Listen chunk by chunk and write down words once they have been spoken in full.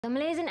The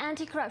Malaysian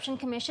Anti-Corruption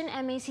Commission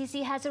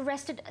 (MACC) has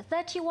arrested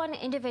 31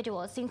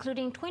 individuals,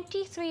 including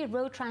 23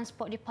 Road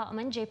Transport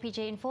Department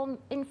 (JPJ)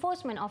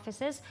 enforcement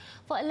officers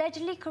for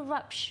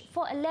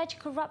alleged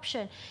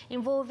corruption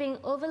involving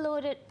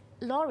overloaded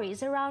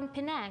lorries around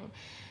Penang.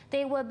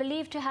 They were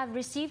believed to have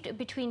received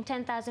between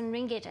 10,000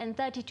 ringgit and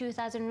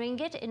 32,000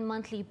 ringgit in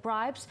monthly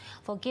bribes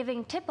for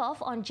giving tip-off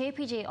on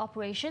JPJ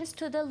operations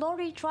to the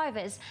lorry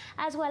drivers,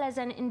 as well as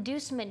an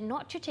inducement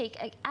not to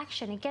take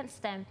action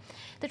against them.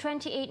 The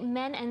 28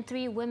 men and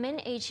 3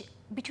 women aged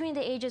between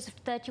the ages of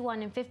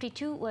 31 and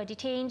 52 were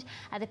detained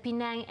at the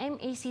Penang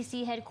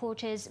MACC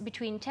headquarters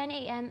between 10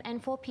 a.m.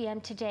 and 4 p.m.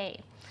 today.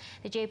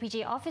 The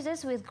JPJ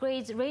officers, with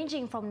grades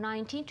ranging from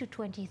 19 to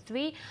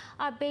 23,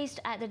 are based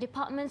at the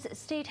department's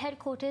state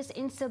headquarters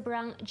in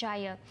Seberang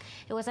Jaya.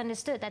 It was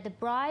understood that the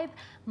bribe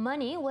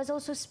money was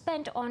also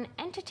spent on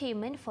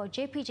entertainment for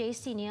JPJ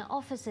senior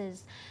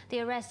officers. The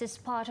arrest is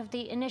part of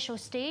the initial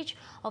stage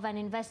of an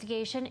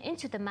investigation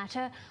into the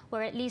matter,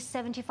 where at least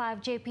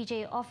 75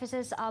 JPJ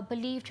officers are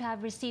believed to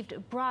have received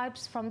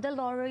bribes from the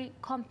lorry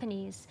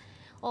companies.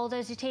 All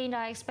those detained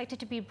are expected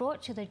to be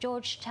brought to the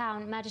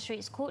Georgetown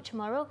Magistrates Court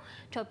tomorrow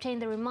to obtain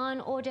the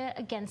remand order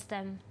against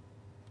them.